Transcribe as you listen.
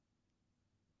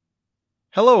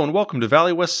Hello and welcome to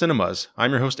Valley West Cinemas.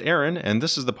 I'm your host Aaron, and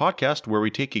this is the podcast where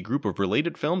we take a group of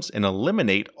related films and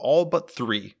eliminate all but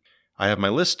three. I have my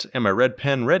list and my red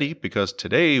pen ready because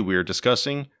today we are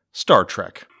discussing Star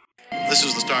Trek. This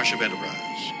is the Starship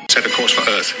Enterprise. Set a course for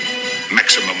Earth.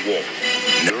 Maximum warp.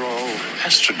 They're all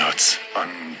astronauts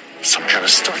on some kind of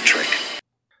Star Trek.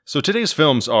 So today's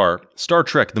films are Star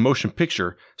Trek: The Motion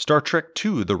Picture, Star Trek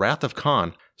II: The Wrath of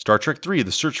Khan, Star Trek III: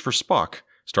 The Search for Spock,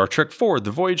 Star Trek IV: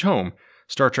 The Voyage Home,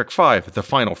 Star Trek V: The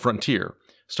Final Frontier,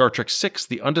 Star Trek VI: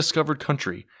 The Undiscovered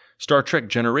Country, Star Trek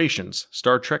Generations,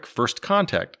 Star Trek First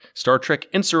Contact, Star Trek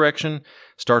Insurrection,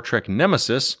 Star Trek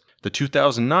Nemesis, the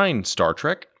 2009 Star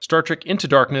Trek Into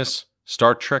Darkness,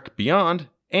 Star Trek Beyond,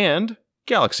 and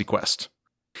Galaxy Quest.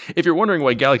 If you're wondering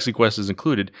why Galaxy Quest is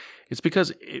included, it's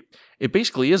because it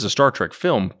basically is a Star Trek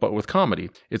film, but with comedy.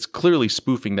 It's clearly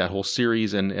spoofing that whole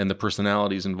series and the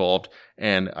personalities involved,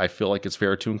 and I feel like it's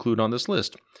fair to include on this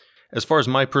list. As far as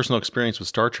my personal experience with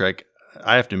Star Trek,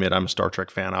 I have to admit I'm a Star Trek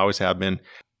fan. I always have been.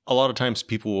 A lot of times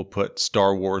people will put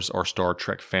Star Wars or Star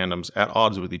Trek fandoms at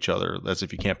odds with each other, as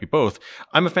if you can't be both.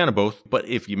 I'm a fan of both, but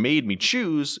if you made me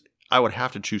choose, I would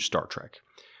have to choose Star Trek.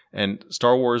 And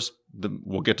Star Wars,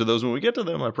 we'll get to those when we get to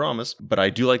them, I promise. But I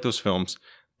do like those films.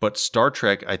 But Star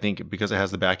Trek, I think, because it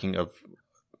has the backing of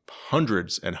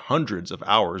hundreds and hundreds of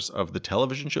hours of the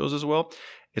television shows as well,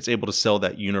 it's able to sell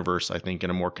that universe, I think, in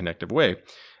a more connective way.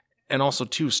 And also,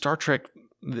 too, Star Trek,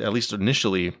 at least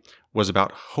initially, was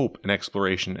about hope and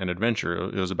exploration and adventure.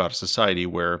 It was about a society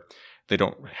where they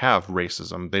don't have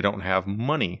racism. They don't have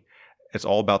money. It's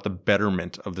all about the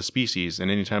betterment of the species.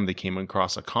 And anytime they came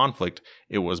across a conflict,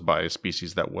 it was by a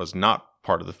species that was not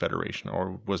part of the Federation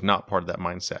or was not part of that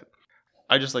mindset.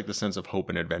 I just like the sense of hope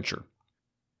and adventure.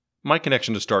 My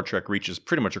connection to Star Trek reaches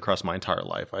pretty much across my entire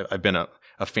life. I've been a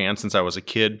fan since I was a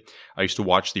kid. I used to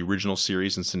watch the original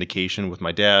series in syndication with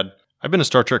my dad. I've been a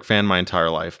Star Trek fan my entire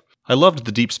life. I loved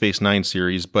the Deep Space Nine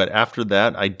series, but after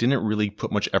that, I didn't really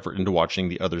put much effort into watching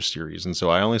the other series, and so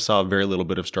I only saw very little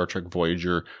bit of Star Trek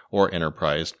Voyager or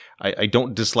Enterprise. I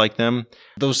don't dislike them.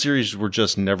 Those series were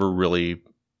just never really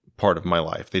part of my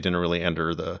life. They didn't really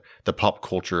enter the pop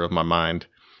culture of my mind,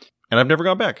 and I've never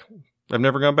gone back.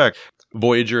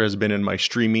 Voyager has been in my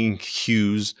streaming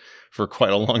queues for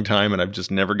quite a long time, and I've just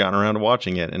never gotten around to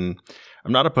watching it, and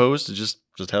I'm not opposed. It just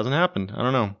hasn't happened. I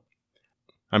don't know.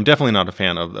 I'm definitely not a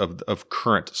fan of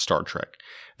current Star Trek.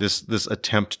 This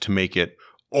attempt to make it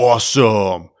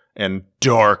awesome and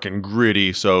dark and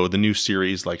gritty. So the new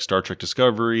series like Star Trek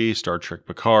Discovery, Star Trek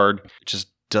Picard, it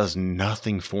just does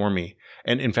nothing for me.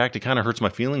 And in fact, it kind of hurts my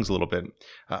feelings a little bit.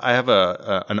 I have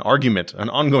an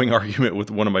ongoing argument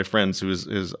with one of my friends who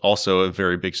is also a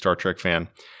very big Star Trek fan,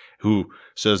 who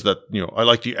says that, I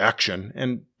like the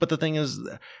action. But the thing is,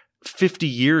 50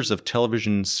 years of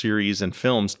television series and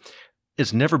films,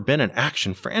 it's never been an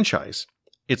action franchise.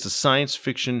 It's a science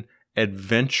fiction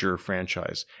adventure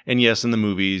franchise. And yes, in the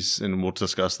movies, and we'll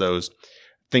discuss those,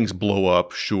 things blow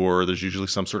up, sure. There's usually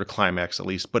some sort of climax at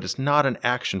least, but it's not an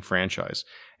action franchise.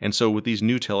 And so with these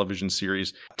new television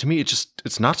series, to me,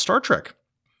 it's not Star Trek.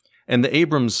 And the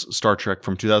Abrams Star Trek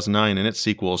from 2009 and its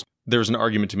sequels, there's an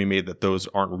argument to be made that those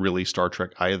aren't really Star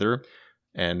Trek either.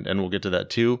 And we'll get to that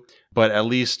too. But at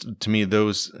least to me,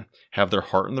 those have their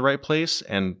heart in the right place.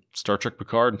 And Star Trek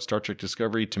Picard and Star Trek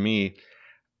Discovery, to me,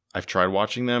 I've tried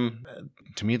watching them.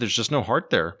 To me, there's just no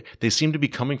heart there. They seem to be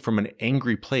coming from an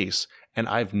angry place. And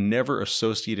I've never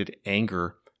associated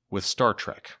anger with Star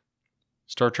Trek.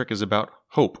 Star Trek is about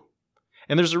hope.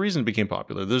 And there's a reason it became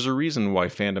popular. There's a reason why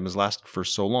fandom has lasted for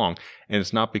so long. And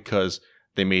it's not because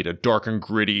they made a dark and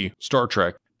gritty Star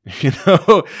Trek,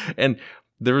 And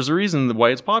there was a reason why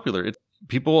it's popular.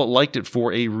 People liked it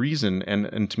for a reason.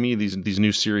 And to me, these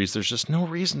new series, there's just no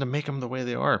reason to make them the way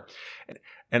they are.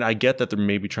 And I get that they're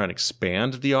maybe trying to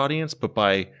expand the audience, but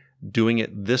by doing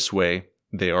it this way,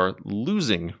 they are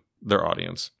losing their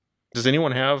audience. Does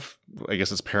anyone have, I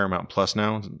guess it's Paramount Plus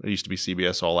now. It used to be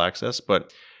CBS All Access,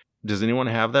 but does anyone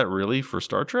have that really for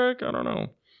Star Trek? I don't know.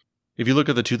 If you look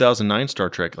at the 2009 Star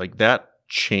Trek, like that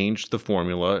changed the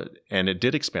formula and it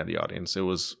did expand the audience. It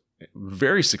was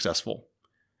very successful.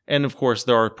 And of course,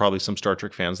 there are probably some Star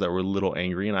Trek fans that were a little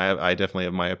angry, and I definitely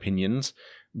have my opinions,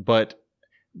 but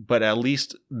at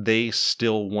least they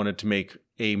still wanted to make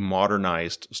a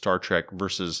modernized Star Trek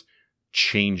versus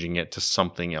changing it to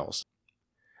something else.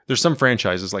 There's some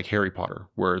franchises like Harry Potter,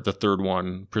 where the third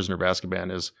one, Prisoner of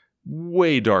Azkaban, is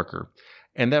way darker,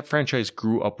 and that franchise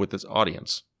grew up with its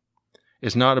audience.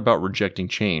 It's not about rejecting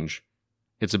change.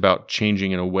 It's about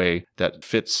changing in a way that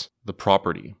fits the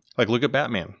property. Like, look at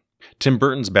Batman. Tim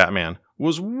Burton's Batman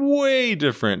was way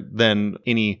different than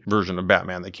any version of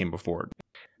Batman that came before it.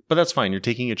 But that's fine. You're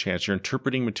taking a chance. You're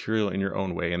interpreting material in your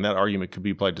own way. And that argument could be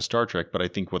applied to Star Trek. But I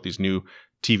think what these new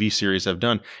TV series have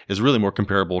done is really more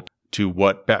comparable to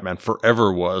what Batman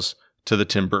Forever was to the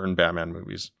Tim Burton Batman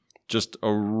movies. Just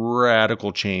a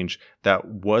radical change that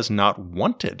was not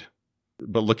wanted.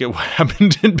 But look at what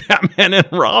happened in Batman and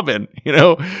Robin.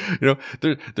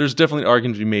 There's definitely an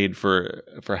argument to be made for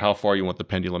how far you want the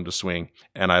pendulum to swing.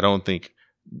 And I don't think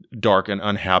dark and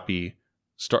unhappy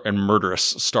and murderous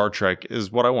Star Trek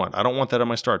is what I want. I don't want that in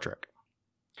my Star Trek.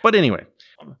 But anyway,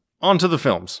 on to the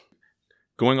films.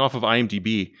 Going off of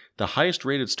IMDb, the highest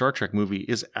rated Star Trek movie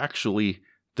is actually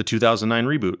the 2009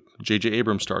 reboot, J.J.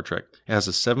 Abrams' Star Trek. It has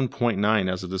a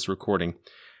 7.9 as of this recording.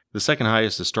 The second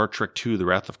highest is Star Trek II, The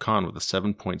Wrath of Khan, with a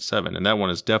 7.7, and that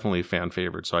one is definitely a fan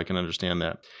favorite, so I can understand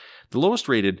that. The lowest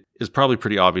rated is probably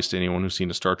pretty obvious to anyone who's seen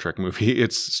a Star Trek movie.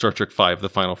 It's Star Trek V, The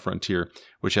Final Frontier,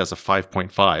 which has a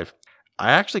 5.5.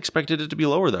 I actually expected it to be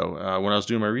lower, though. When I was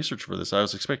doing my research for this, I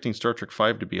was expecting Star Trek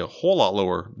V to be a whole lot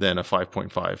lower than a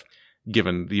 5.5,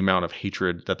 given the amount of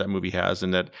hatred that movie has,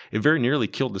 and that it very nearly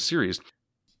killed the series.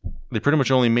 They pretty much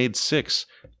only made 6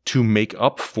 to make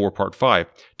up for Part 5,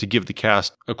 to give the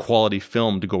cast a quality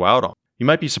film to go out on. You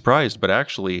might be surprised, but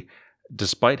actually,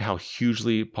 despite how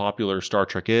hugely popular Star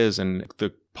Trek is and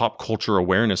the pop culture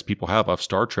awareness people have of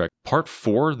Star Trek, Part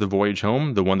 4, The Voyage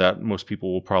Home, the one that most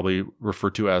people will probably refer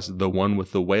to as the one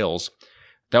with the whales,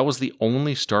 that was the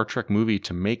only Star Trek movie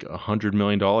to make $100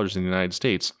 million in the United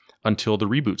States until the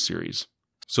reboot series.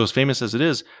 So as famous as it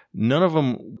is, none of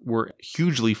them were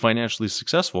hugely financially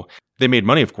successful. They made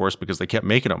money, of course, because they kept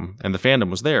making them, and the fandom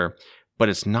was there, but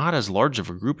it's not as large of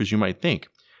a group as you might think.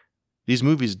 These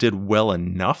movies did well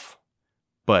enough,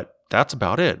 but that's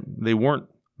about it. They weren't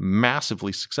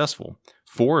massively successful.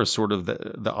 4 is sort of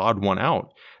the odd one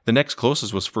out. The next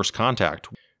closest was First Contact.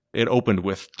 It opened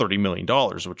with $30 million,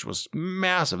 which was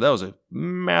massive. That was a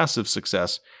massive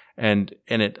success. And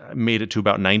it made it to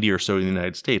about 90 or so in the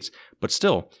United States. But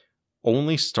still,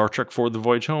 only Star Trek IV, The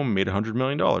Voyage Home made $100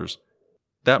 million.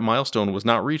 That milestone was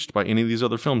not reached by any of these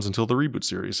other films until the reboot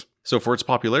series. So for its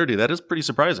popularity, that is pretty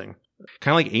surprising.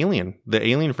 Kind of like Alien, the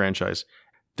Alien franchise.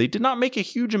 They did not make a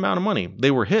huge amount of money.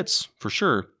 They were hits, for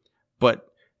sure. But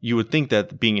you would think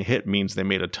that being a hit means they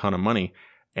made a ton of money.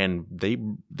 And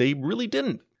they really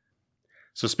didn't.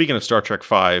 So speaking of Star Trek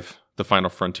V, The Final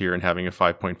Frontier, and having a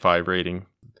 5.5 rating,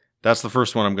 that's the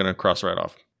first one I'm going to cross right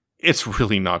off. It's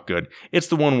really not good. It's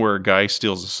the one where a guy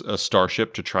steals a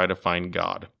starship to try to find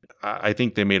God. I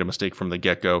think they made a mistake from the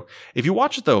get-go. If you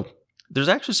watch it, though, there's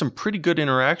actually some pretty good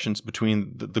interactions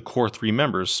between the core 3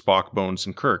 members, Spock, Bones,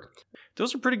 and Kirk.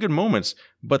 Those are pretty good moments,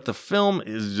 but the film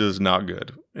is just not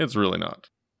good. It's really not.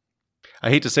 I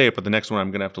hate to say it, but the next one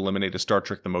I'm going to have to eliminate is Star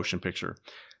Trek The Motion Picture.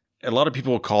 A lot of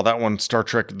people will call that one Star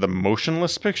Trek The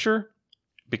Motionless Picture,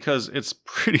 because it's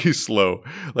pretty slow.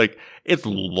 Like, it's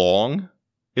long.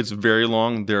 It's very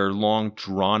long. There are long,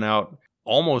 drawn-out,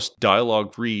 almost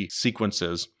dialogue-free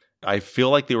sequences. I feel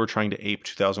like they were trying to ape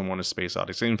 2001: A Space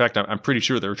Odyssey. In fact, I'm pretty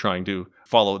sure they were trying to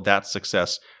follow that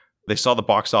success. They saw the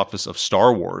box office of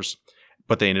Star Wars,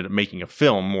 but they ended up making a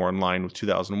film more in line with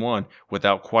 2001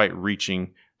 without quite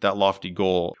reaching that lofty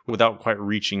goal, without quite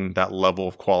reaching that level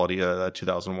of quality that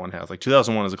 2001 has. Like,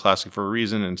 2001 is a classic for a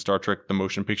reason, and Star Trek The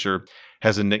Motion Picture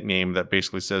has a nickname that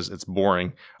basically says it's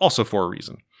boring, also for a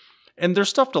reason. And there's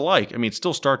stuff to like. I mean, it's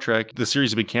still Star Trek. The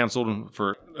series had been canceled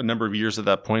for a number of years at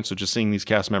that point, so just seeing these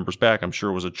cast members back, I'm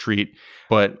sure, was a treat.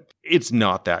 But it's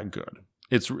not that good.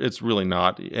 It's really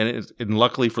not. And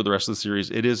luckily for the rest of the series,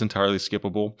 it is entirely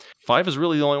skippable. 5 is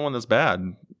really the only one that's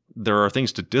bad. There are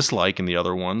things to dislike in the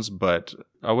other ones, but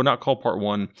I would not call Part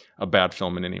 1 a bad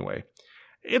film in any way.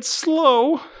 It's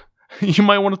slow. You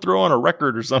might want to throw on a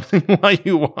record or something while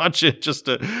you watch it, just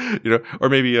to, or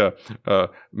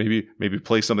maybe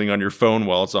play something on your phone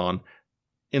while it's on.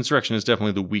 Insurrection is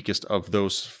definitely the weakest of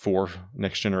those 4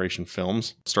 Next Generation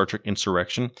films, Star Trek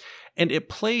Insurrection, and it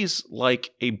plays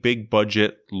like a big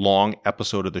budget, long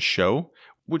episode of the show,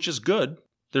 which is good.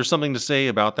 There's something to say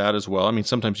about that as well. I mean,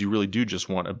 sometimes you really do just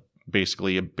want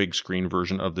basically a big screen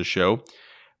version of the show,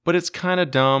 but it's kind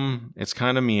of dumb. It's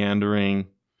kind of meandering.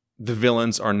 The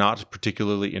villains are not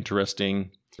particularly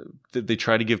interesting. They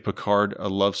try to give Picard a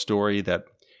love story that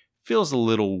feels a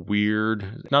little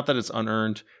weird. Not that it's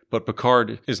unearned, but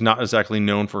Picard is not exactly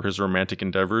known for his romantic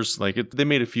endeavors. They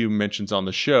made a few mentions on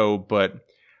the show, but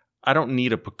I don't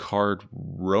need a Picard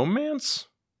romance.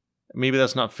 Maybe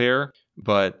that's not fair,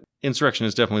 but Insurrection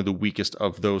is definitely the weakest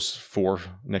of those 4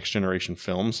 Next Generation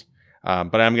films.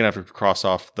 But I'm going to have to cross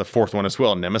off the 4th one as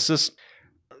well, Nemesis.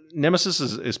 Nemesis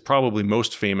is probably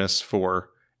most famous for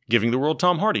giving the world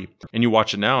Tom Hardy. And you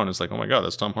watch it now and it's like, oh my God,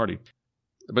 that's Tom Hardy.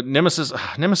 But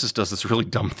Nemesis does this really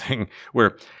dumb thing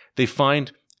where they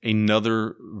find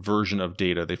another version of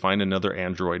Data. They find another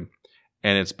android,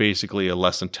 and it's basically a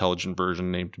less intelligent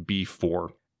version named B4.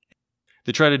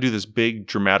 They try to do this big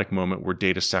dramatic moment where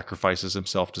Data sacrifices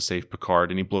himself to save Picard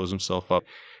and he blows himself up.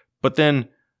 But then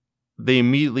they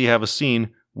immediately have a scene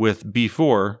with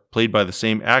B4, played by the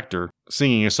same actor,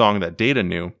 singing a song that Data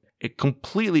knew. It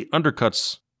completely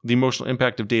undercuts the emotional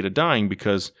impact of Data dying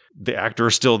because the actor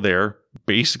is still there,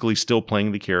 basically still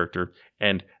playing the character,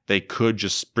 and they could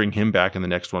just bring him back in the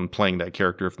next one playing that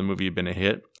character if the movie had been a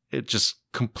hit. It just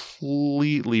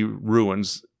completely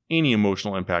ruins any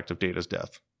emotional impact of Data's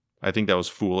death. I think that was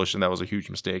foolish, and that was a huge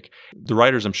mistake. The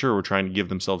writers, I'm sure, were trying to give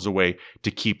themselves a way to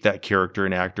keep that character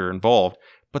and actor involved,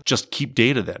 but just keep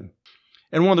Data then.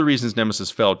 And one of the reasons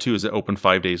Nemesis fell, too, is it opened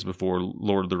 5 days before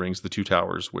Lord of the Rings, The Two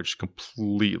Towers, which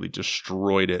completely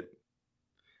destroyed it.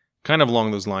 Kind of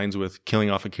along those lines with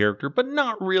killing off a character, but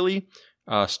not really.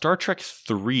 Star Trek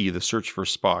 3, The Search for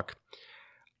Spock.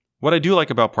 What I do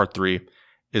like about Part 3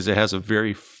 is it has a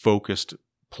very focused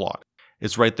plot.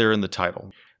 It's right there in the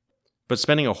title. But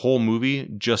spending a whole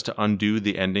movie just to undo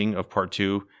the ending of Part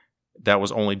 2, that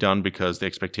was only done because the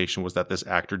expectation was that this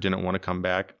actor didn't want to come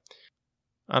back.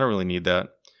 I don't really need that.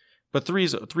 But 3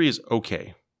 is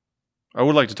okay. I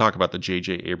would like to talk about the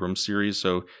J.J. Abrams series.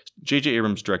 So J.J.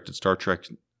 Abrams directed Star Trek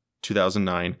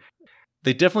 2009.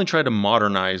 They definitely tried to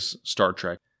modernize Star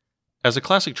Trek. As a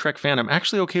classic Trek fan, I'm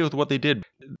actually okay with what they did.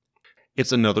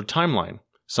 It's another timeline.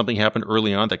 Something happened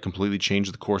early on that completely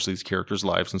changed the course of these characters'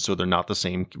 lives, and so they're not the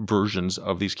same versions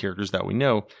of these characters that we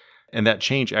know. And that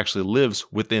change actually lives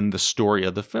within the story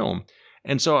of the film.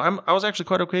 And so I was actually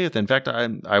quite okay with it. In fact,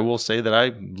 I will say that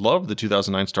I love the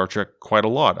 2009 Star Trek quite a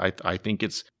lot. I think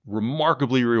it's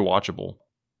remarkably rewatchable.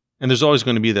 And there's always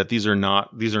going to be that these are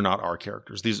not our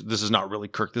characters. This is not really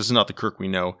Kirk. This is not the Kirk we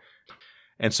know.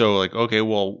 And so, like, okay,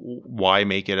 well, why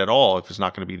make it at all if it's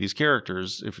not going to be these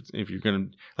characters? If you're going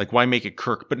to, like, why make it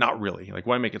Kirk, but not really? Like,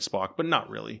 why make it Spock, but not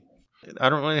really? I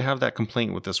don't really have that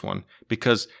complaint with this one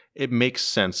because it makes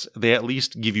sense. They at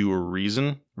least give you a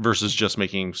reason versus just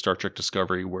making Star Trek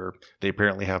Discovery where they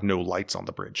apparently have no lights on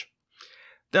the bridge.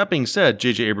 That being said,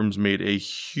 J.J. Abrams made a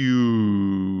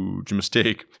huge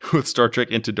mistake with Star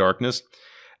Trek Into Darkness.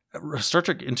 Star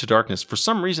Trek Into Darkness, for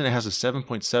some reason, it has a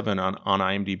 7.7 on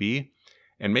IMDb.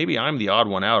 And maybe I'm the odd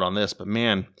one out on this, but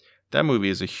man, that movie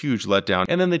is a huge letdown.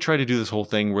 And then they tried to do this whole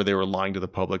thing where they were lying to the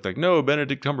public, like, no,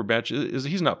 Benedict Cumberbatch,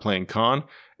 he's not playing Khan.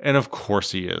 And of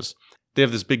course he is. They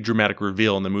have this big dramatic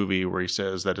reveal in the movie where he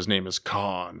says that his name is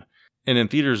Khan. And in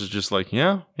theaters, it's just like,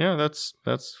 yeah, that's,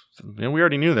 we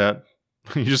already knew that.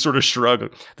 You just sort of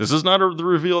shrug. This is not the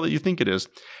reveal that you think it is.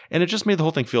 And it just made the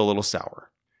whole thing feel a little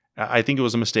sour. I think it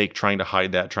was a mistake trying to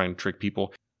hide that, trying to trick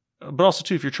people. But also,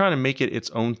 too, if you're trying to make it its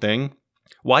own thing,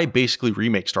 why basically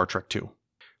remake Star Trek 2?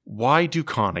 Why do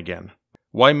Khan again?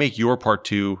 Why make your Part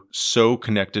 2 so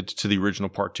connected to the original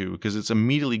Part 2? Because it's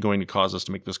immediately going to cause us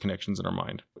to make those connections in our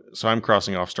mind. So I'm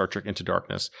crossing off Star Trek Into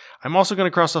Darkness. I'm also going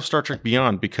to cross off Star Trek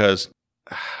Beyond because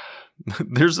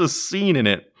there's a scene in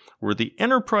it where the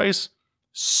Enterprise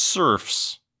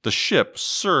the ship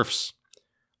surfs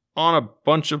on a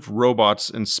bunch of robots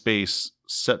in space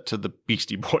set to the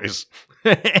Beastie Boys.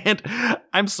 And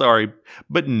I'm sorry,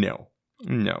 but no.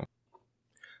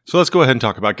 So let's go ahead and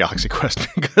talk about Galaxy Quest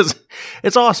because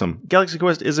it's awesome. Galaxy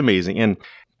Quest is amazing. And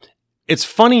it's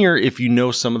funnier if you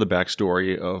know some of the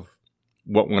backstory of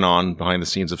what went on behind the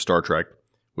scenes of Star Trek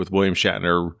with William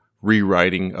Shatner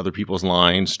rewriting other people's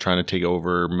lines, trying to take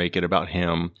over, make it about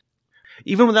him.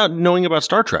 Even without knowing about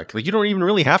Star Trek. Like, you don't even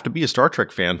really have to be a Star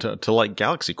Trek fan to like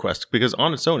Galaxy Quest because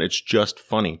on its own, it's just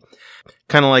funny.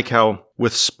 Kind of like how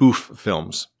with spoof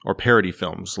films or parody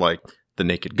films like The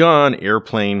Naked Gun,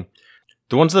 Airplane,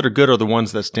 the ones that are good are the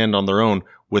ones that stand on their own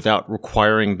without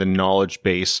requiring the knowledge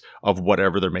base of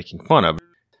whatever they're making fun of.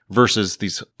 Versus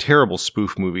these terrible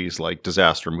spoof movies like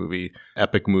Disaster Movie,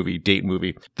 Epic Movie, Date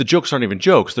Movie. The jokes aren't even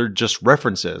jokes. They're just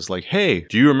references. Like, hey,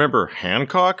 do you remember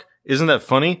Hancock? Isn't that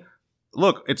funny?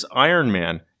 Look, it's Iron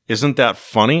Man. Isn't that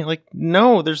funny? Like,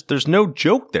 no, there's no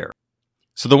joke there.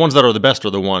 So the ones that are the best are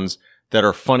the ones that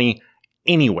are funny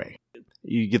anyway.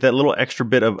 You get that little extra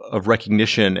bit of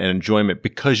recognition and enjoyment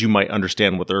because you might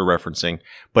understand what they're referencing,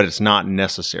 but it's not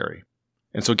necessary.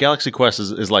 And so Galaxy Quest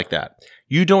is like that.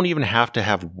 You don't even have to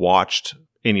have watched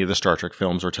any of the Star Trek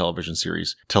films or television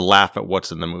series to laugh at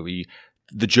what's in the movie.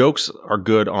 The jokes are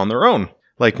good on their own.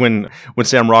 Like when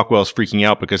Sam Rockwell's freaking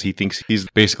out because he thinks he's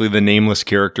basically the nameless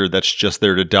character that's just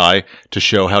there to die to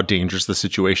show how dangerous the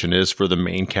situation is for the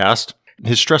main cast.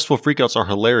 His stressful freakouts are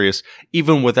hilarious,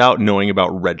 even without knowing about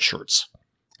red shirts.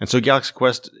 And so Galaxy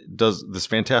Quest does this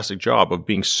fantastic job of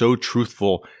being so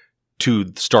truthful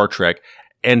to Star Trek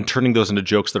and turning those into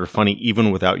jokes that are funny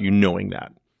even without you knowing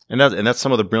that. And that's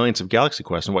some of the brilliance of Galaxy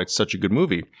Quest and why it's such a good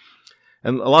movie.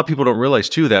 And a lot of people don't realize,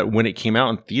 too, that when it came out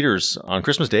in theaters on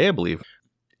Christmas Day, I believe,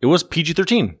 it was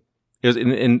PG-13.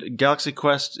 And Galaxy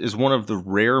Quest is one of the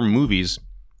rare movies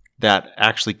that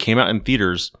actually came out in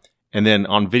theaters and then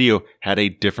on video had a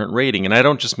different rating. And I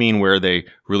don't just mean where they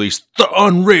released the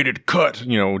unrated cut,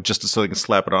 just so they can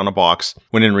slap it on a box,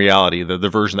 when in reality, the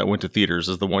version that went to theaters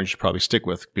is the one you should probably stick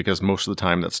with, because most of the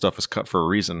time that stuff is cut for a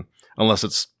reason. Unless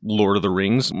it's Lord of the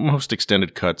Rings, most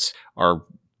extended cuts are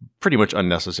pretty much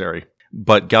unnecessary.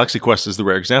 But Galaxy Quest is the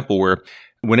rare example where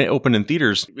when it opened in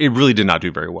theaters, it really did not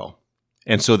do very well.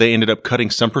 And so they ended up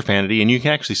cutting some profanity, and you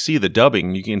can actually see the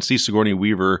dubbing. You can see Sigourney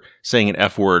Weaver saying an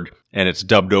F word, and it's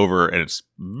dubbed over, and it's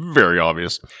very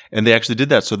obvious. And they actually did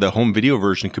that so the home video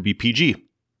version could be PG.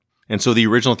 And so the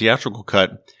original theatrical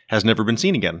cut has never been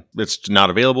seen again. It's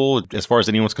not available. As far as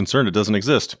anyone's concerned, it doesn't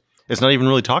exist. It's not even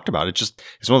really talked about. It's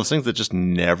one of those things that just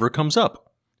never comes up.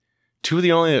 Two of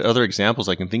the only other examples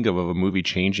I can think of a movie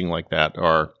changing like that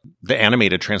are the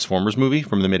animated Transformers movie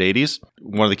from the mid-'80s.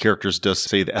 One of the characters does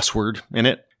say the S word in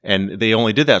it, and they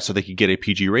only did that so they could get a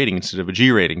PG rating instead of a G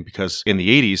rating, because in the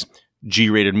 80s,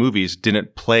 G-rated movies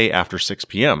didn't play after 6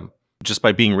 p.m. Just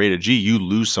by being rated G, you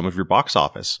lose some of your box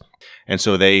office. And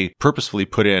so they purposefully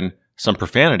put in some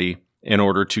profanity in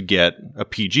order to get a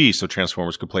PG so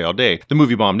Transformers could play all day. The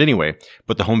movie bombed anyway,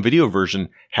 but the home video version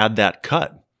had that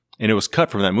cut. And it was cut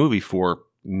from that movie for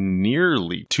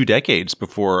nearly 2 decades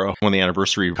before one of the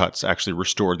anniversary cuts actually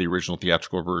restored the original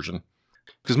theatrical version.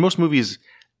 Because most movies,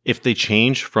 if they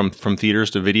change from theaters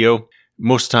to video,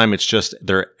 most of the time it's just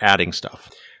they're adding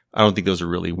stuff. I don't think those are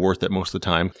really worth it most of the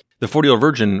time. The 40-year-old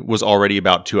virgin was already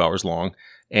about 2 hours long.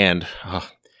 And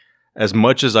as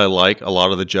much as I like a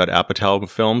lot of the Judd Apatow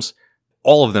films,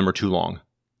 all of them are too long.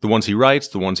 The ones he writes,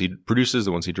 the ones he produces,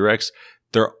 the ones he directs,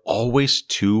 they're always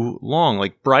too long.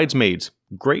 Like Bridesmaids,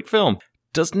 great film,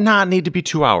 does not need to be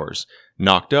 2 hours.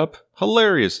 Knocked Up,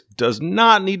 hilarious, does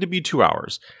not need to be 2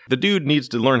 hours. The dude needs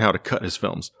to learn how to cut his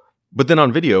films. But then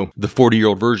on video, the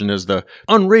 40-year-old version is the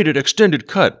unrated extended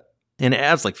cut, and it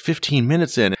adds like 15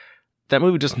 minutes in. That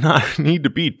movie does not need to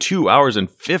be 2 hours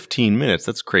and 15 minutes.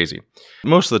 That's crazy.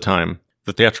 Most of the time,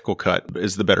 the theatrical cut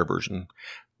is the better version.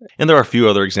 And there are a few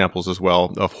other examples as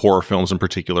well of horror films in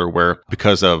particular where,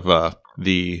 because of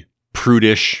the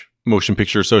prudish Motion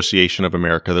Picture Association of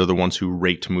America, they're the ones who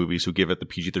rate movies, who give it the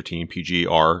PG-13,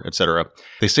 PG-R, etc.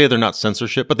 They say they're not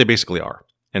censorship, but they basically are.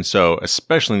 And so,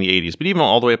 especially in the 80s, but even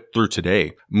all the way up through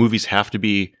today, movies have to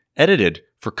be edited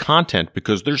for content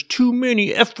because there's too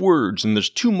many F words and there's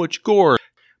too much gore.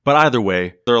 But either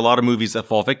way, there are a lot of movies that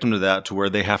fall victim to that, to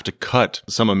where they have to cut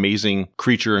some amazing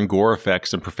creature and gore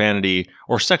effects and profanity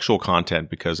or sexual content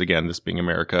because, again, this being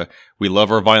America, we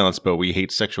love our violence, but we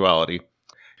hate sexuality.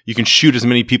 You can shoot as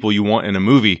many people you want in a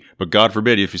movie, but God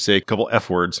forbid if you say a couple F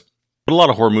words. But a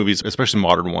lot of horror movies, especially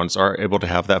modern ones, are able to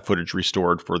have that footage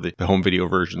restored for the home video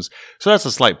versions. So that's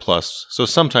a slight plus. So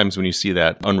sometimes when you see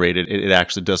that unrated, it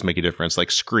actually does make a difference. Like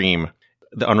Scream.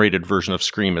 The unrated version of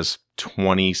Scream is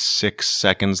 26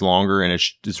 seconds longer, and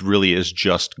it really is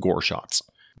just gore shots.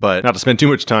 But not to spend too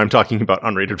much time talking about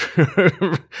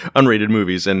unrated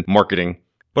movies and marketing.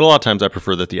 But a lot of times I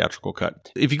prefer the theatrical cut.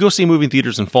 If you go see a movie in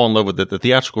theaters and fall in love with it, the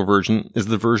theatrical version is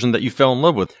the version that you fell in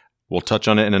love with. We'll touch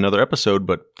on it in another episode,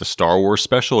 but the Star Wars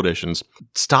special editions.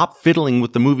 Stop fiddling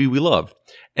with the movie we love.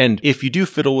 And if you do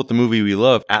fiddle with the movie we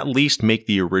love, at least make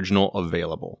the original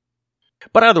available.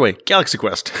 But either way, Galaxy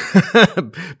Quest.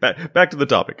 back to the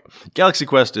topic. Galaxy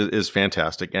Quest is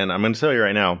fantastic, and I'm going to tell you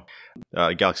right now,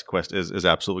 Galaxy Quest is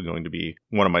absolutely going to be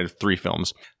one of my 3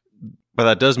 films. But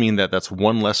that does mean that that's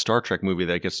one less Star Trek movie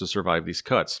that gets to survive these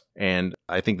cuts. And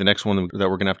I think the next one that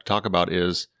we're going to have to talk about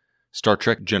is Star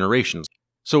Trek Generations.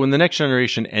 So when The Next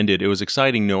Generation ended, it was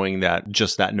exciting knowing that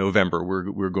just that November,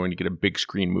 we're going to get a big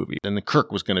screen movie, and the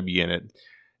Kirk was going to be in it.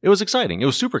 It was exciting. It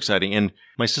was super exciting. And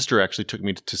my sister actually took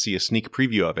me to see a sneak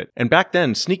preview of it. And back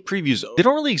then, sneak previews, they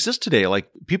don't really exist today.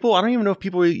 Like people, I don't even know if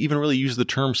people even really use the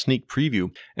term sneak preview.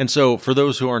 And so for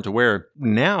those who aren't aware,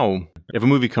 now, if a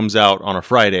movie comes out on a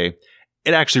Friday,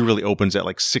 it actually really opens at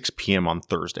like 6 p.m. on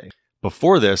Thursday.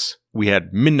 Before this, we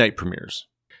had midnight premieres.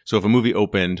 So if a movie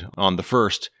opened on the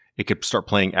 1st, it could start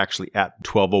playing actually at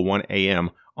 12:01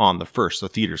 a.m. on the 1st. So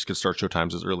theaters could start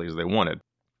showtimes as early as they wanted.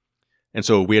 And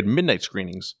so we had midnight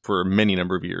screenings for many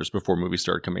number of years before movies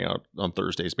started coming out on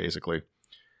Thursdays, basically.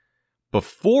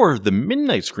 Before the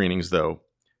midnight screenings, though,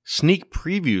 sneak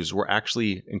previews were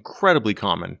actually incredibly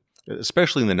common,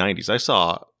 especially in the 90s. I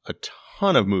saw a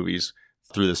ton of movies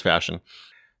through this fashion.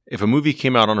 If a movie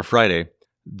came out on a Friday,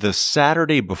 the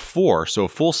Saturday before, so a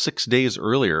full 6 days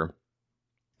earlier,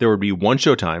 there would be one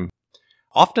showtime,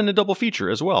 often a double feature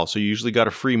as well. So you usually got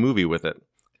a free movie with it.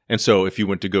 And so if you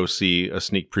went to go see a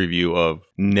sneak preview of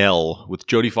Nell with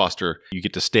Jodie Foster, you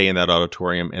get to stay in that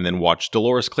auditorium and then watch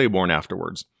Dolores Claiborne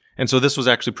afterwards. And so this was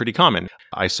actually pretty common.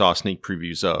 I saw sneak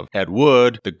previews of Ed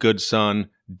Wood, The Good Son,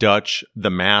 Dutch, The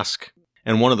Mask,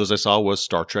 and one of those I saw was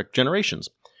Star Trek Generations.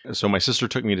 So my sister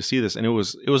took me to see this, and it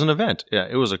was an event. Yeah,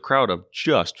 it was a crowd of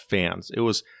just fans. It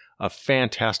was a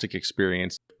fantastic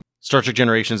experience. Star Trek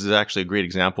Generations is actually a great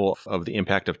example of the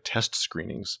impact of test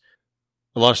screenings.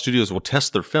 A lot of studios will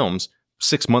test their films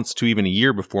 6 months to even a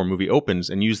year before a movie opens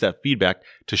and use that feedback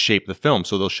to shape the film.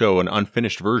 So they'll show an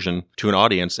unfinished version to an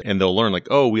audience and they'll learn like,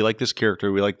 oh, we like this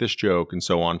character, we like this joke, and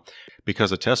so on.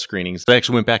 Because of test screenings, they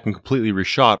actually went back and completely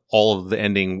reshot all of the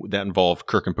ending that involved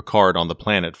Kirk and Picard on the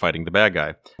planet fighting the bad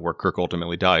guy, where Kirk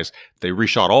ultimately dies. They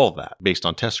reshot all of that based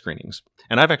on test screenings.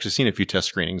 And I've actually seen a few test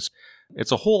screenings.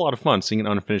 It's a whole lot of fun seeing an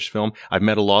unfinished film. I've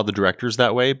met a lot of the directors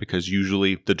that way because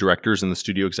usually the directors and the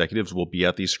studio executives will be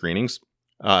at these screenings.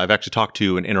 I've actually talked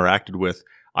to and interacted with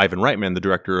Ivan Reitman, the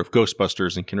director of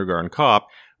Ghostbusters and Kindergarten Cop,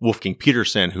 Wolfgang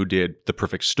Peterson, who did The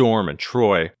Perfect Storm and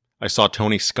Troy. I saw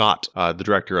Tony Scott, the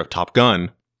director of Top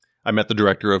Gun. I met the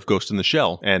director of Ghost in the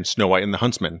Shell and Snow White and the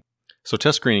Huntsman. So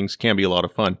test screenings can be a lot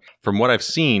of fun. From what I've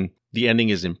seen, the ending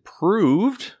is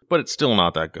improved, but it's still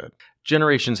not that good.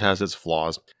 Generations has its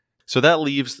flaws. So that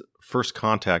leaves First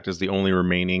Contact as the only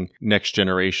remaining Next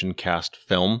Generation cast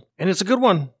film. And it's a good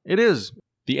one. It is.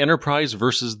 The Enterprise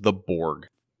versus the Borg.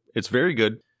 It's very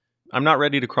good. I'm not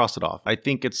ready to cross it off. I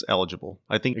think it's eligible.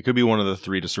 I think it could be one of the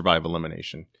three to survive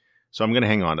elimination. So I'm going to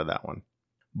hang on to that one.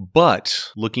 But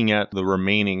looking at the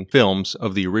remaining films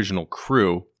of the original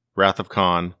crew, Wrath of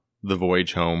Khan, The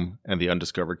Voyage Home, and The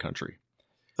Undiscovered Country,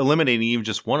 eliminating even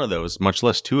just one of those, much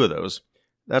less two of those,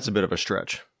 that's a bit of a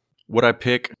stretch. Would I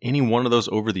pick any one of those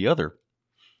over the other?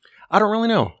 I don't really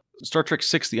know. Star Trek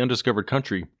VI, The Undiscovered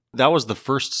Country, that was the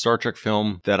first Star Trek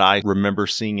film that I remember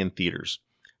seeing in theaters.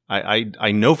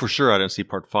 I know for sure I didn't see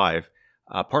Part 5.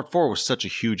 Part 4 was such a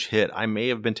huge hit. I may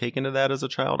have been taken to that as a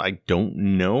child. I don't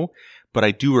know. But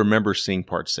I do remember seeing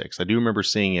Part 6. I do remember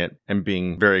seeing it and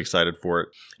being very excited for it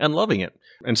and loving it.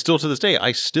 And still to this day,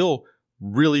 I still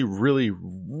really, really,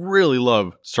 really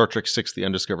love Star Trek VI, The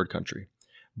Undiscovered Country.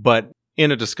 But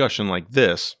in a discussion like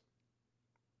this,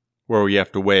 where you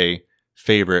have to weigh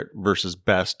favorite versus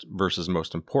best versus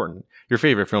most important, your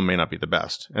favorite film may not be the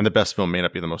best, and the best film may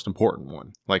not be the most important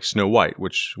one. Like Snow White,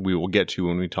 which we will get to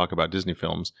when we talk about Disney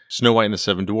films. Snow White and the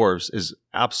Seven Dwarfs is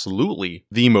absolutely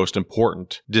the most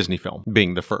important Disney film,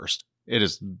 being the first. It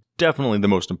is definitely the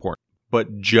most important.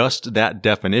 But just that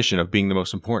definition of being the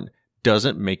most important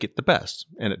doesn't make it the best,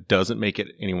 and it doesn't make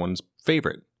it anyone's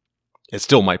favorite. It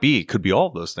still might be, it could be all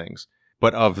of those things.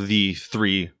 But of the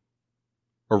three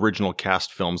original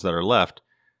cast films that are left,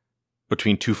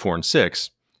 between 2, 4, and 6,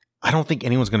 I don't think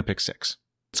anyone's going to pick 6.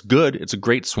 It's good. It's a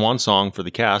great swan song for the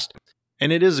cast,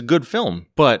 and it is a good film,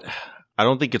 but I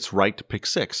don't think it's right to pick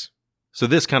 6. So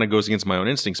this kind of goes against my own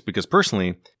instincts because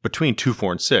personally, between 2,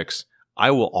 4, and 6,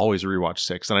 I will always rewatch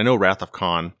 6. And I know Wrath of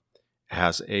Khan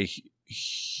has a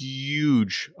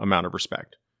huge amount of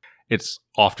respect. It's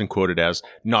often quoted as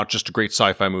not just a great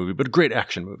sci-fi movie, but a great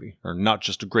action movie. Or not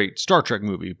just a great Star Trek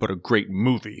movie, but a great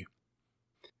movie.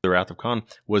 The Wrath of Khan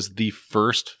was the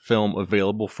first film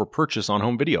available for purchase on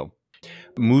home video.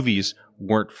 Movies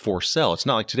weren't for sale. It's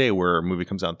not like today where a movie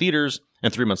comes out in theaters,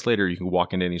 and 3 months later you can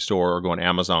walk into any store or go on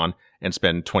Amazon and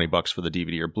spend $20 for the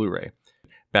DVD or Blu-ray.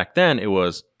 Back then, it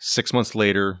was 6 months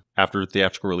later, after the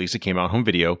theatrical release, it came out on home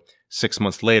video. 6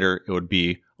 months later, it would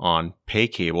be on pay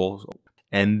cable.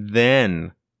 And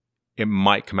then it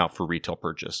might come out for retail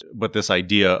purchase. But this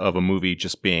idea of a movie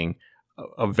just being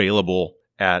available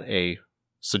at a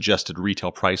suggested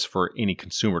retail price for any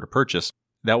consumer to purchase,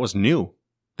 that was new.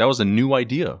 That was a new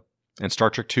idea. And Star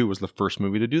Trek II was the first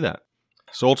movie to do that.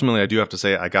 So ultimately, I do have to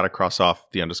say I got to cross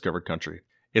off The Undiscovered Country.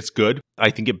 It's good. I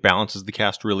think it balances the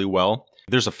cast really well.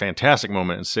 There's a fantastic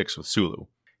moment in 6 with Sulu.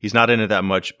 He's not in it that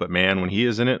much, but man, when he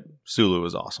is in it, Sulu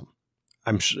is awesome.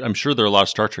 I'm sure there are a lot of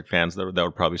Star Trek fans that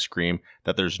would probably scream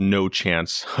that there's no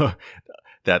chance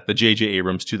that the J.J.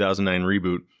 Abrams 2009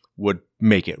 reboot would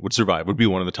make it, would survive, would be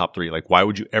one of the top 3. Like, why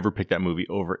would you ever pick that movie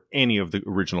over any of the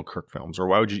original Kirk films? Or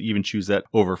why would you even choose that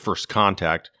over First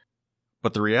Contact?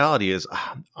 But the reality is,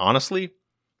 honestly,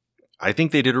 I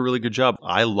think they did a really good job.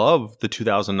 I love the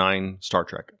 2009 Star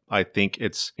Trek. I think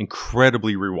it's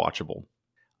incredibly rewatchable.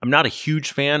 I'm not a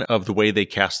huge fan of the way they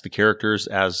cast the characters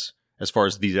as far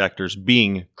as these actors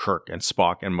being Kirk and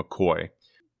Spock and McCoy,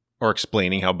 or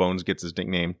explaining how Bones gets his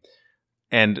nickname.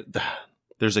 And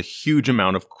there's a huge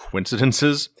amount of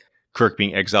coincidences. Kirk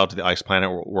being exiled to the ice planet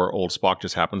where old Spock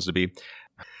just happens to be.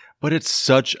 But it's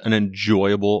such an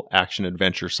enjoyable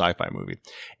action-adventure sci-fi movie.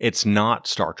 It's not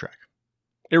Star Trek.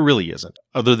 It really isn't.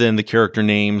 Other than the character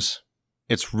names,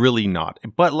 it's really not.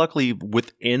 But luckily,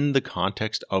 within the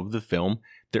context of the film,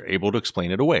 they're able to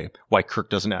explain it away. Why Kirk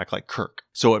doesn't act like Kirk.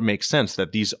 So it makes sense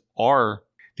that these are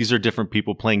different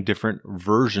people playing different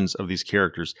versions of these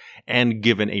characters and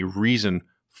given a reason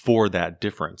for that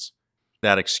difference.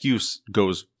 That excuse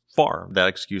goes far. That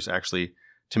excuse actually,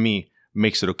 to me,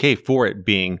 makes it okay for it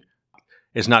being,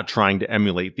 it's not trying to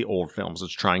emulate the old films.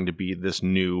 It's trying to be this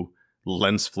new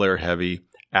lens flare heavy,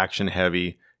 action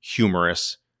heavy,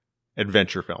 humorous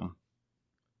adventure film.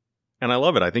 And I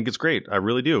love it. I think it's great. I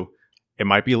really do. It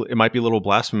might be a little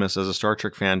blasphemous as a Star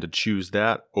Trek fan to choose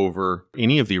that over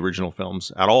any of the original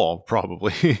films at all,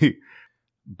 probably.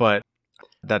 But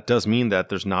that does mean that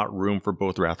there's not room for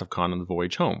both Wrath of Khan and The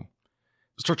Voyage Home.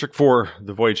 Star Trek IV,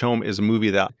 The Voyage Home, is a movie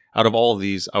that, out of all of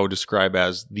these, I would describe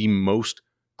as the most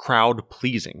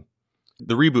crowd-pleasing.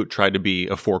 The reboot tried to be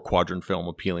a 4-quadrant film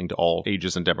appealing to all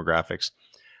ages and demographics.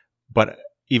 But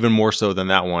even more so than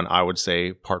that one, I would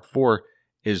say Part 4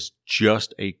 is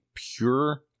just a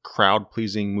pure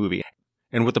crowd-pleasing movie.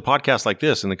 And with a podcast like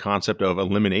this and the concept of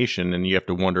elimination, and you have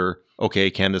to wonder, okay,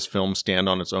 can this film stand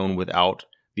on its own without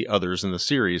the others in the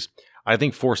series? I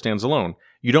think 4 stands alone.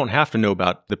 You don't have to know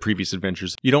about the previous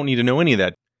adventures. You don't need to know any of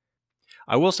that.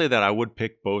 I will say that I would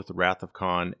pick both Wrath of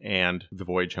Khan and The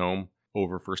Voyage Home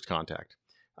over First Contact.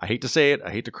 I hate to say it.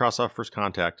 I hate to cross off First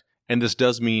Contact. And this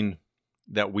does mean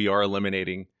that we are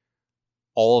eliminating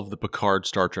all of the Picard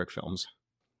Star Trek films.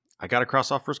 I got to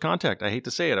cross off First Contact. I hate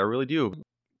to say it. I really do.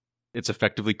 It's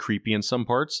effectively creepy in some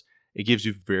parts. It gives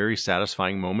you very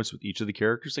satisfying moments with each of the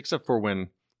characters, except for when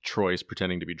Troy is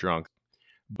pretending to be drunk.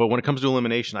 But when it comes to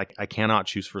elimination, I cannot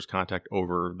choose First Contact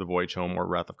over The Voyage Home or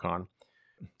Wrath of Khan.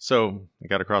 So I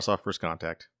got to cross off First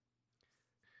Contact.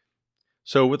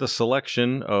 So with a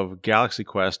selection of Galaxy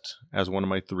Quest as one of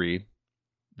my 3,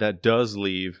 that does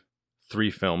leave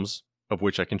 3 films, of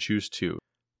which I can choose 2,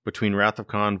 between Wrath of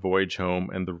Khan, Voyage Home,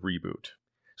 and the reboot.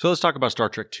 So let's talk about Star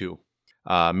Trek II,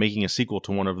 making a sequel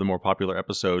to one of the more popular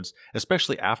episodes,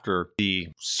 especially after the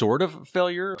sort of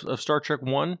failure of Star Trek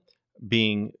 1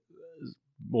 being,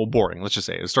 well, boring. Let's just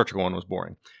say it. Star Trek 1 was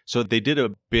boring. So they did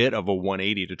a bit of a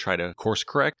 180 to try to course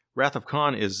correct. Wrath of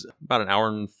Khan is about an hour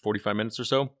and 45 minutes or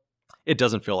so. It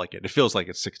doesn't feel like it. It feels like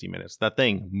it's 60 minutes. That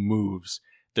thing moves.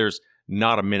 There's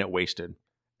not a minute wasted.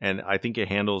 And I think it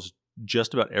handles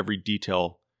just about every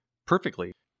detail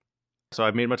perfectly. So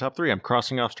I've made my top 3. I'm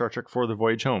crossing off Star Trek IV, The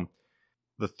Voyage Home.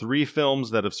 The 3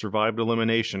 films that have survived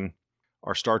elimination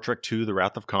are Star Trek II, The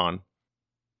Wrath of Khan,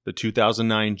 the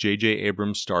 2009 J.J.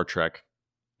 Abrams Star Trek,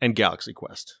 and Galaxy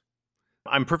Quest.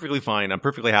 I'm perfectly fine. I'm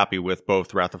perfectly happy with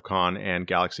both Wrath of Khan and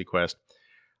Galaxy Quest.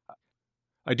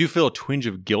 I do feel a twinge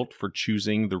of guilt for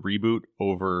choosing the reboot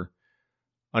over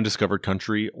Undiscovered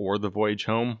Country or The Voyage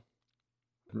Home.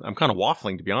 I'm kind of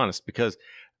waffling, to be honest, because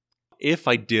if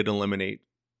I did eliminate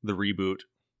the reboot,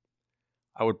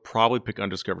 I would probably pick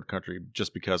Undiscovered Country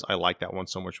just because I like that one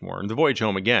so much more. And The Voyage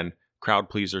Home, again, crowd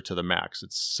pleaser to the max.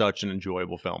 It's such an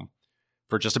enjoyable film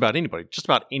for just about anybody. Just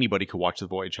about anybody could watch The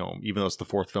Voyage Home, even though it's the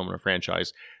 4th film in a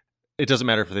franchise. It doesn't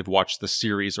matter if they've watched the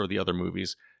series or the other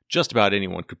movies. Just about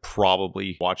anyone could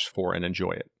probably watch 4 and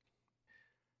enjoy it.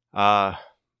 But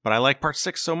I like Part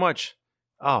 6 so much.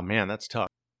 Oh, man, that's tough.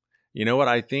 You know what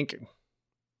I think?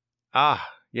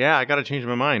 Yeah, I got to change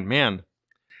my mind. Man,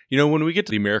 you know, when we get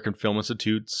to the American Film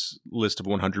Institute's list of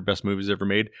 100 best movies ever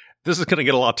made, this is going to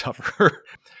get a lot tougher.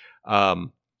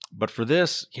 But for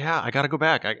this, yeah, I got to go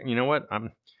back. You know what?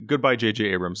 Goodbye, J.J.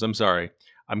 Abrams. I'm sorry.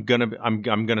 I'm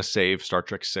gonna save Star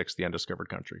Trek VI: The Undiscovered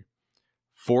Country.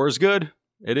 4 is good.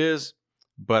 It is.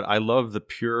 But I love the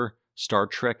pure Star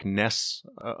Trek-ness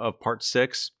of Part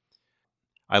 6.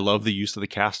 I love the use of the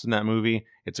cast in that movie.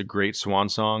 It's a great swan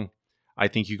song. I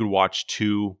think you could watch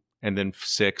 2 and then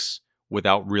 6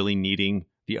 without really needing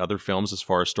the other films as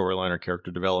far as storyline or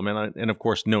character development. And of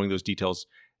course, knowing those details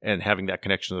and having that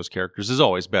connection to those characters is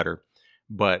always better.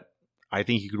 But I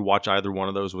think you could watch either one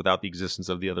of those without the existence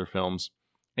of the other films.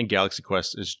 And Galaxy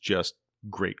Quest is just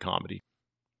great comedy.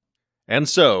 And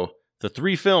so, the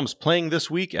 3 films playing this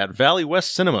week at Valley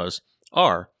West Cinemas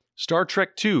are Star Trek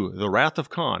II, The Wrath of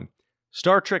Khan,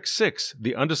 Star Trek VI,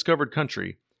 The Undiscovered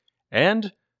Country,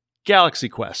 and Galaxy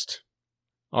Quest.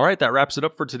 All right, that wraps it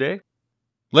up for today.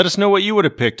 Let us know what you would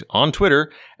have picked on Twitter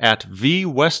at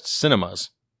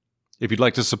VWestCinemas. If you'd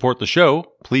like to support the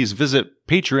show, please visit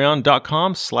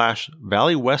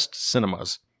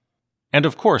patreon.com/ValleyWestCinemas. And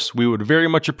of course, we would very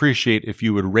much appreciate if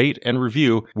you would rate and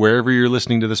review wherever you're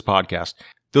listening to this podcast.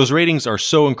 Those ratings are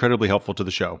so incredibly helpful to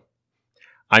the show.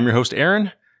 I'm your host,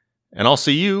 Aaron, and I'll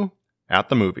see you at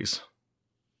the movies.